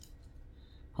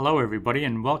Hello everybody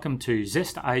and welcome to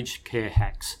Zest Aged Care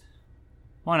Hacks.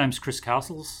 My name's Chris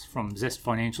Castles from Zest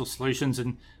Financial Solutions,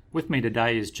 and with me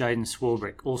today is Jayden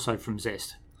Swarbrick, also from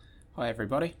Zest. Hi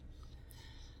everybody.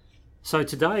 So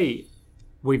today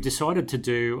we've decided to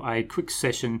do a quick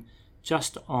session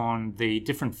just on the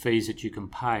different fees that you can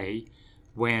pay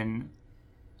when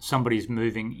somebody's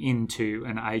moving into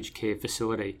an aged care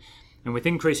facility. And with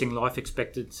increasing life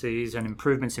expectancies and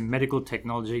improvements in medical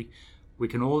technology, we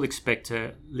can all expect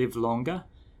to live longer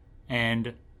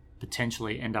and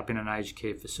potentially end up in an aged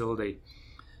care facility.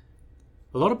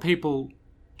 A lot of people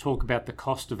talk about the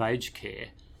cost of aged care,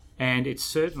 and it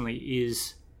certainly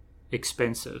is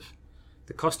expensive.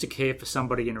 The cost of care for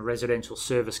somebody in a residential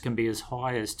service can be as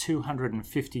high as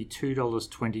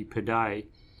 $252.20 per day,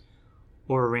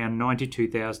 or around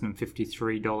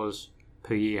 $92,053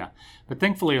 per year. But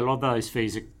thankfully, a lot of those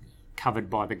fees are covered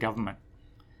by the government.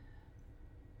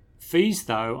 Fees,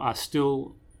 though, are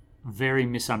still very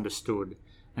misunderstood.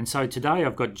 And so today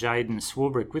I've got Jayden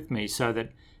Swarbrick with me so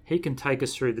that he can take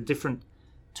us through the different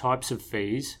types of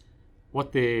fees,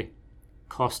 what their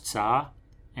costs are,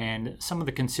 and some of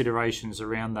the considerations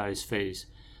around those fees.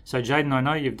 So Jayden, I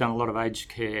know you've done a lot of aged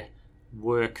care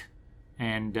work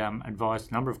and advised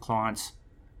a number of clients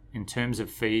in terms of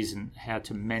fees and how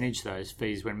to manage those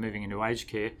fees when moving into aged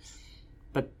care.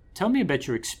 But tell me about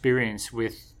your experience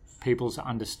with people's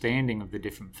understanding of the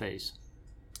different fees.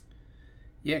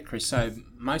 Yeah, Chris, so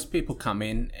most people come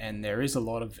in and there is a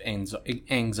lot of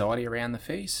anxiety around the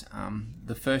fees.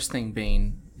 The first thing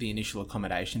being the initial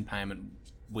accommodation payment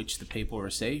which the people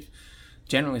receive.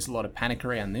 Generally, there's a lot of panic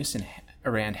around this and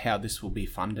around how this will be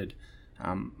funded.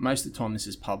 Most of the time, this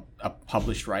is a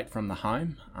published rate from the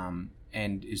home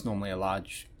and is normally a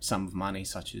large sum of money,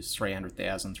 such as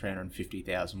 $300,000,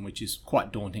 $350,000, which is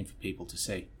quite daunting for people to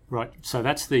see. Right, so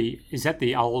is that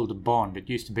the old bond? It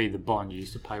used to be the bond you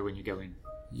used to pay when you go in.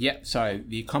 Yep, so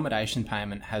the accommodation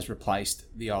payment has replaced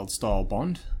the old style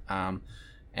bond. And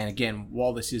again,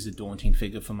 while this is a daunting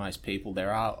figure for most people,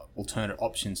 there are alternate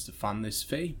options to fund this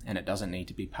fee, and it doesn't need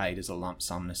to be paid as a lump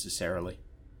sum necessarily.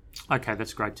 Okay,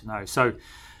 that's great to know. So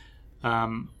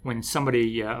when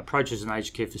somebody approaches an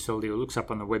aged care facility or looks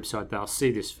up on the website, they'll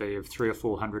see this fee of $300,000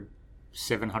 or $400,000,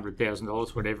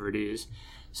 $700,000, whatever it is.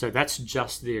 So that's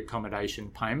just the accommodation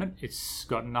payment. It's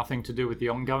got nothing to do with the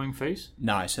ongoing fees?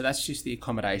 No, so that's just the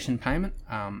accommodation payment.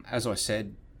 As I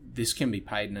said, this can be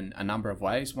paid in a number of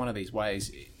ways. One of these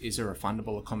ways is a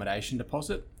refundable accommodation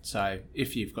deposit. So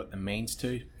if you've got the means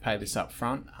to pay this up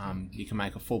front, you can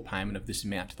make a full payment of this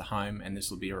amount to the home, and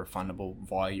this will be refundable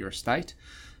via your estate.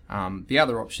 The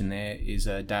other option there is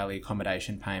a daily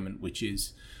accommodation payment, which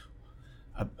is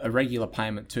a regular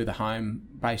payment to the home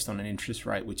based on an interest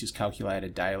rate which is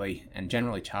calculated daily and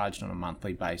generally charged on a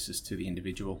monthly basis to the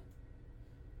individual.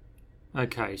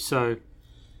 Okay, so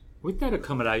with that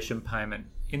accommodation payment,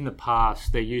 in the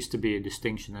past there used to be a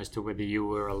distinction as to whether you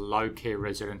were a low care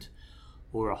resident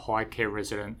or a high care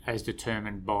resident as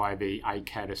determined by the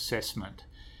ACAD assessment.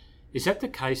 Is that the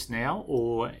case now,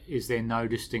 or is there no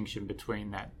distinction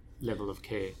between that level of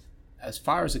care? As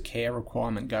far as a care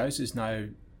requirement goes, there's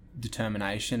no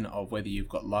determination of whether you've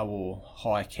got low or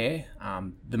high care.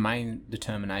 The main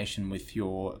determination with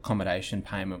your accommodation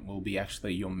payment will be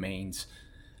actually your means,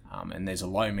 and there's a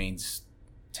low means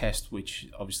test which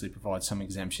obviously provides some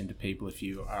exemption to people if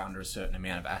you are under a certain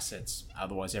amount of assets.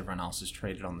 Otherwise, everyone else is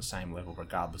treated on the same level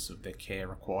regardless of their care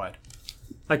required.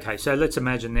 Okay, so let's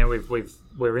imagine now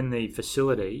we're in the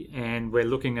facility and we're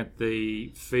looking at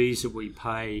the fees that we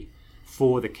pay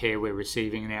for the care we're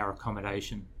receiving in our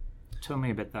accommodation. Tell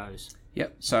me about those.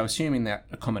 Yep, so assuming that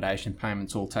accommodation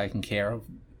payment's all taken care of,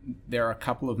 there are a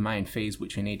couple of main fees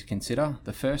which we need to consider.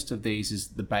 The first of these is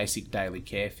the basic daily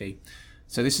care fee.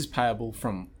 So this is payable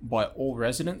by all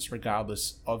residents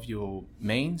regardless of your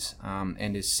means,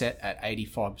 and is set at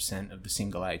 85% of the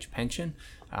single age pension.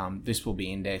 This will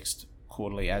be indexed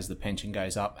quarterly as the pension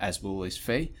goes up, as will this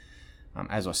fee.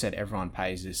 As I said, everyone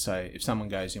pays this, so if someone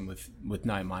goes in with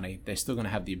no money, they're still going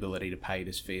to have the ability to pay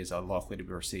this fee as they're likely to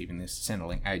be receiving this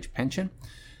Centrelink age pension.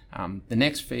 The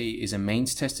next fee is a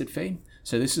means tested fee.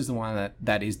 So this is the one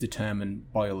that is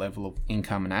determined by your level of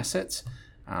income and assets.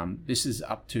 This is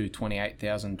up to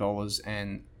 $28,000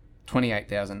 and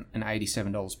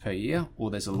 $28,087 per year,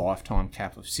 or there's a lifetime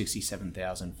cap of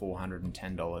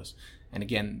 $67,410. And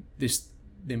again, the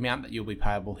amount that you'll be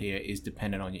payable here is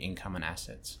dependent on your income and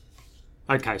assets.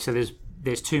 Okay, so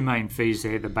there's two main fees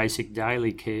there. The basic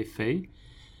daily care fee,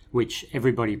 which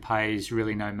everybody pays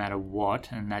really no matter what,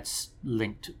 and that's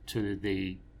linked to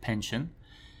the pension.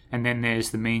 And then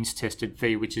there's the means tested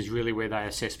fee, which is really where they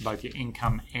assess both your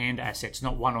income and assets,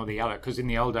 not one or the other, because in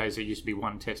the old days there used to be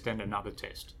one test and another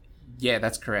test. Yeah,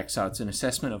 that's correct. So it's an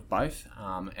assessment of both,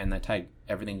 and they take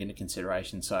everything into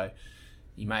consideration. So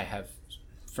you may have,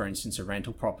 for instance, a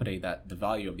rental property that the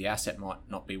value of the asset might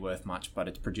not be worth much, but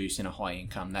it's producing a high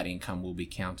income. That income will be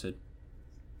counted.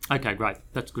 Okay, great.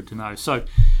 That's good to know. So,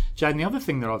 Jayden, the other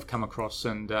thing that I've come across,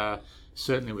 and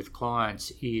certainly with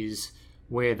clients, is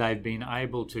where they've been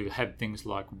able to have things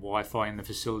like Wi-Fi in the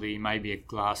facility, maybe a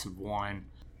glass of wine.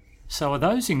 So are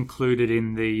those included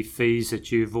in the fees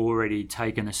that you've already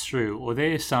taken us through, or are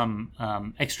there some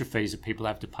extra fees that people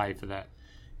have to pay for that?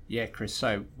 Yeah, Chris.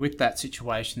 So with that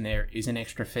situation, there is an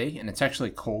extra fee, and it's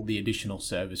actually called the additional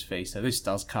service fee. So this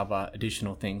does cover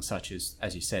additional things such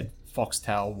as you said,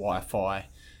 Foxtel, Wi-Fi,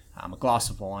 a glass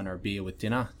of wine or a beer with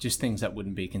dinner, just things that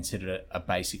wouldn't be considered a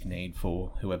basic need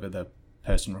for whoever the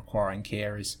person requiring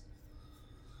care is.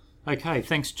 Okay,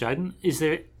 thanks, Jayden. Is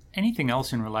there anything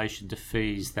else in relation to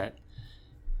fees that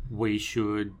we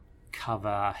should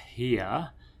cover here,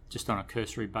 just on a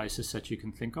cursory basis, that you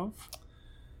can think of?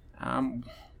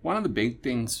 One of the big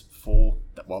things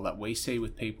that we see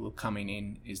with people coming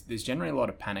in is there's generally a lot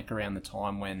of panic around the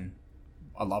time when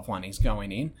a loved one is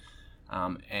going in,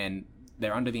 and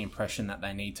they're under the impression that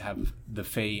they need to have the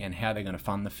fee and how they're going to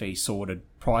fund the fee sorted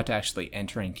prior to actually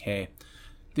entering care.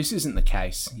 This isn't the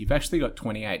case. You've actually got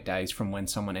 28 days from when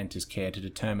someone enters care to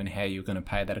determine how you're going to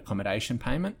pay that accommodation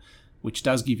payment, which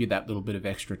does give you that little bit of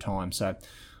extra time. So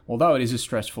although it is a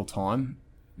stressful time,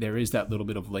 there is that little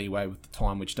bit of leeway with the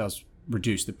time, which does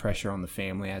reduce the pressure on the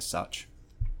family as such.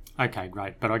 Okay,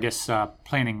 great. But I guess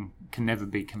planning can never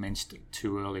be commenced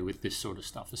too early with this sort of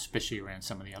stuff, especially around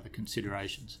some of the other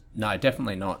considerations. No,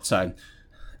 definitely not. So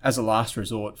as a last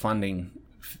resort, funding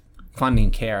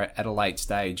care at a late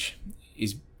stage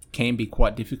can be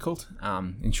quite difficult.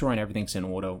 Ensuring everything's in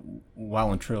order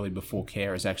well and truly before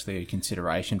care is actually a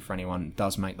consideration for anyone. It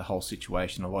does make the whole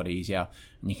situation a lot easier,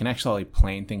 and you can actually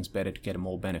plan things better to get a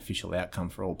more beneficial outcome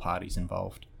for all parties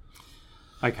involved.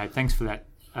 Okay, thanks for that,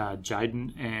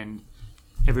 Jayden. And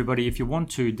everybody, if you want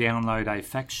to download a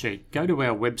fact sheet, go to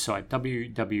our website,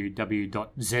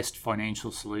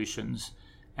 www.zestfinancialsolutions,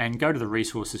 and go to the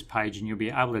resources page, and you'll be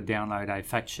able to download a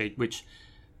fact sheet which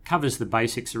covers the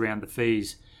basics around the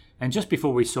fees. And just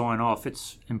before we sign off,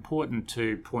 it's important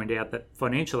to point out that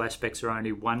financial aspects are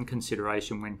only one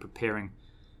consideration when preparing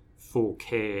for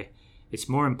care. It's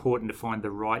more important to find the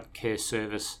right care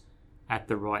service at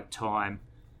the right time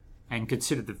and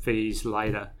consider the fees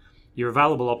later. Your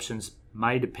available options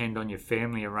may depend on your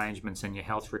family arrangements and your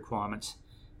health requirements,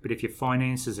 but if your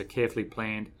finances are carefully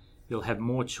planned, you'll have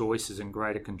more choices and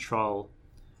greater control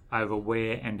over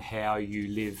where and how you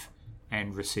live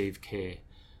and receive care.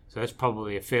 So that's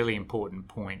probably a fairly important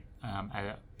point,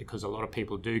 because a lot of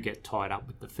people do get tied up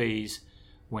with the fees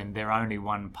when they're only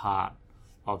one part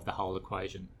of the whole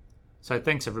equation. So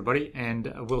thanks everybody,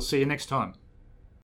 and we'll see you next time.